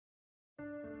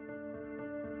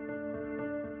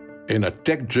In a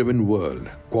tech-driven world,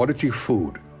 quality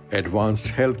food, advanced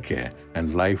healthcare,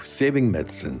 and life-saving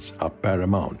medicines are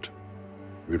paramount.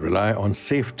 We rely on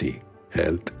safety,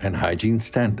 health, and hygiene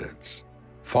standards.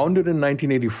 Founded in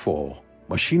 1984,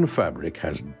 Machinfabrik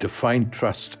has defined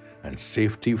trust and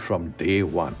safety from day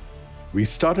one. We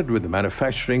started with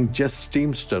manufacturing just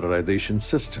steam sterilization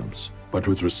systems, but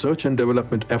with research and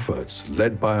development efforts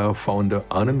led by our founder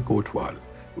Anand Kotwal,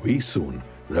 we soon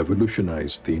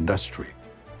revolutionized the industry.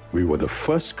 We were the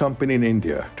first company in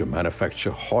India to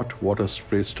manufacture hot water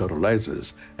spray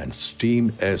sterilizers and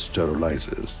steam air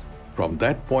sterilizers. From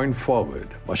that point forward,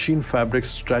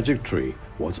 Machinfabrik's trajectory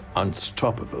was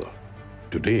unstoppable.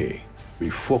 Today, we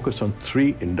focus on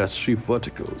three industry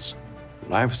verticals: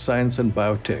 life science and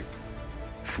biotech,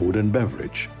 food and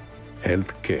beverage,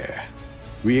 healthcare.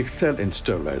 We excel in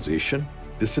sterilization,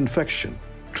 disinfection,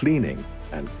 cleaning,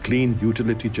 and clean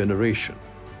utility generation.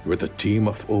 With a team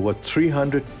of over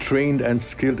 300 trained and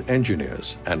skilled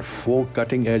engineers and 4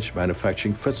 cutting-edge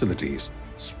manufacturing facilities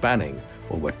spanning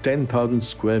over 10,000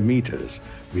 square meters,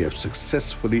 we have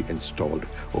successfully installed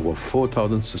over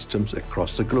 4,000 systems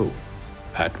across the globe.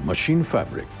 At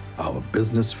Machinfabrik, our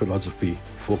business philosophy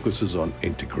focuses on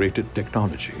integrated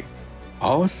technology.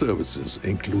 Our services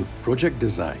include project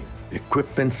design,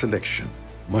 equipment selection,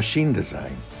 machine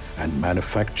design, and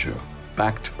manufacture,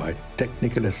 backed by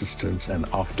technical assistance and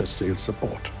after-sales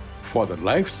support. For the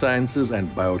life sciences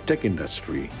and biotech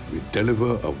industry, we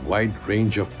deliver a wide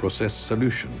range of process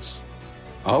solutions.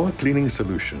 Our cleaning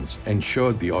solutions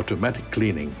ensure the automatic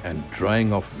cleaning and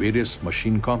drying of various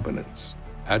machine components.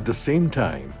 At the same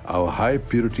time, our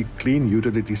high-purity clean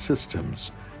utility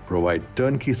systems provide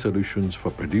turnkey solutions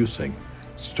for producing,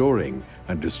 storing,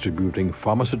 and distributing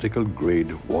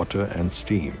pharmaceutical-grade water and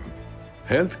steam.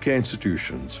 Healthcare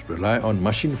institutions rely on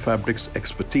Machinfabrik's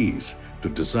expertise to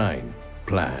design,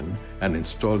 plan, and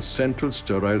install central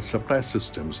sterile supply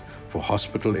systems for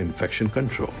hospital infection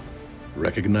control.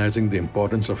 Recognizing the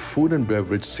importance of food and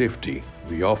beverage safety,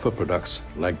 we offer products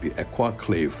like the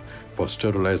AquaClave for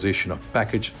sterilization of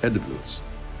packaged edibles.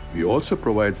 We also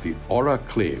provide the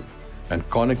AuraClave and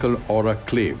conical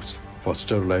AuraClaves for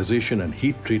sterilization and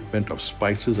heat treatment of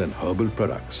spices and herbal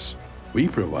products. We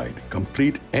provide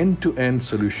complete end-to-end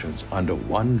solutions under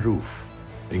one roof,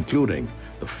 including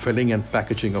the filling and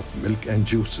packaging of milk and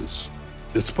juices.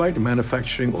 Despite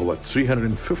manufacturing over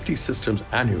 350 systems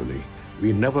annually,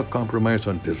 we never compromise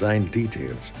on design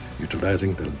details,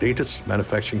 utilizing the latest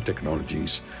manufacturing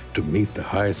technologies to meet the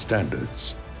highest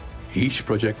standards. Each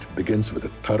project begins with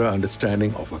a thorough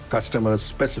understanding of a customer's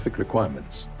specific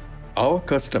requirements. Our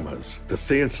customers, the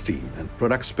sales team, and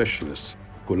product specialists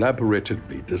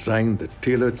collaboratively design the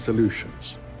tailored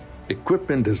solutions.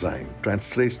 Equipment design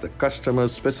translates the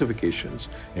customer's specifications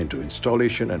into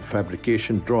installation and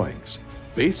fabrication drawings.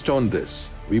 Based on this,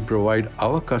 we provide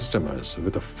our customers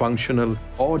with a functional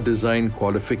or design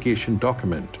qualification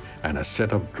document and a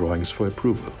set of drawings for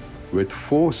approval. With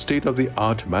 4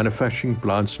 state-of-the-art manufacturing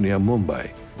plants near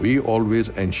Mumbai, we always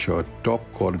ensure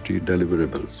top-quality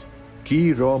deliverables.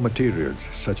 Key raw materials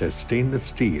such as stainless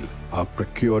steel are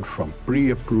procured from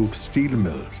pre-approved steel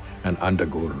mills and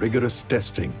undergo rigorous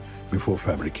testing before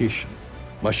fabrication.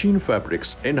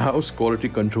 Machinfabrik's in-house quality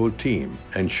control team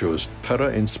ensures thorough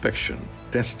inspection,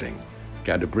 testing,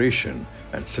 calibration,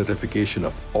 and certification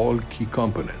of all key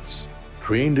components.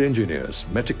 Trained engineers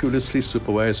meticulously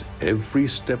supervise every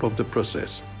step of the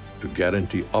process to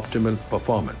guarantee optimal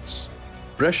performance.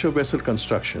 Pressure vessel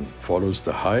construction follows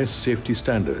the highest safety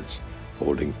standards,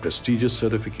 holding prestigious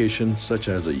certifications such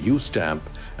as the U-Stamp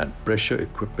and Pressure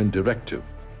Equipment Directive.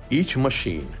 Each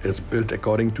machine is built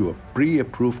according to a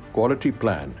pre-approved quality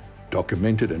plan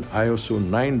documented in ISO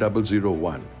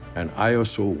 9001 and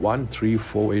ISO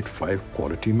 13485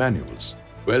 quality manuals.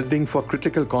 Welding for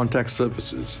critical contact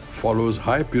surfaces follows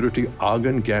high-purity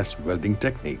argon gas welding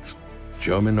techniques.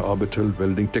 German orbital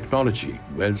welding technology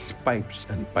welds pipes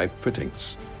and pipe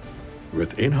fittings.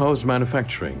 With in-house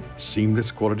manufacturing,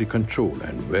 seamless quality control,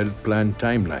 and well-planned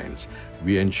timelines,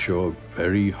 we ensure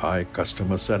very high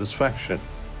customer satisfaction.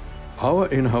 Our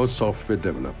in-house software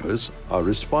developers are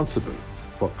responsible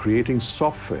for creating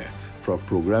software for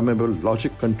programmable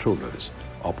logic controllers,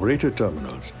 operator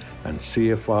terminals, and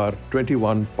CFR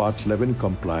 21 Part 11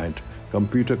 compliant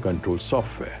computer control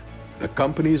software. The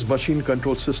company's machine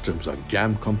control systems are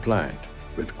GAM compliant,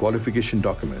 with qualification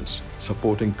documents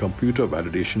supporting computer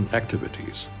validation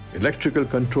activities. Electrical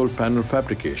control panel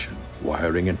fabrication,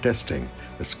 wiring, and testing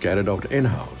is carried out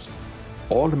in-house.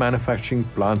 All manufacturing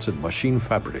plants at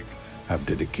Machinfabrik have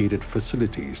dedicated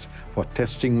facilities for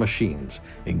testing machines,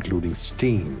 including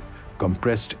steam,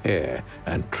 compressed air,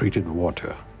 and treated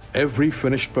water. Every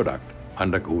finished product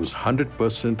undergoes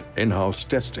 100% in-house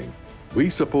testing. We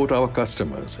support our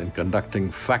customers in conducting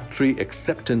factory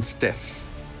acceptance tests.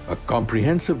 A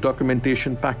comprehensive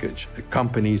documentation package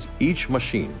accompanies each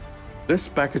machine. This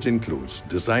package includes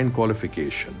design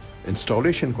qualification,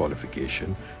 installation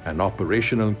qualification, and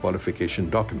operational qualification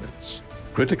documents.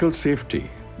 Critical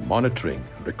safety, monitoring,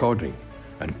 recording,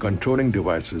 and controlling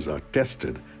devices are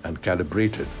tested and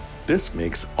calibrated. This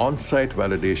makes on-site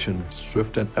validation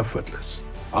swift and effortless.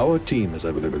 Our team is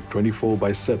available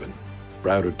 24/7,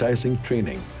 prioritizing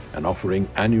training and offering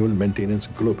annual maintenance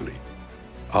globally.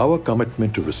 Our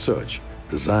commitment to research,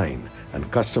 design,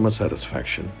 and customer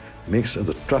satisfaction makes us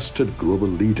a trusted global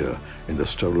leader in the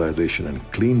sterilization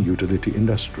and clean utility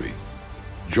industry.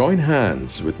 Join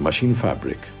hands with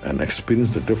Machinfabrik and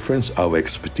experience the difference our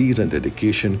expertise and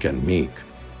dedication can make.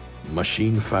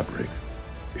 Machinfabrik,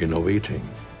 innovating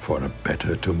for a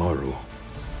better tomorrow.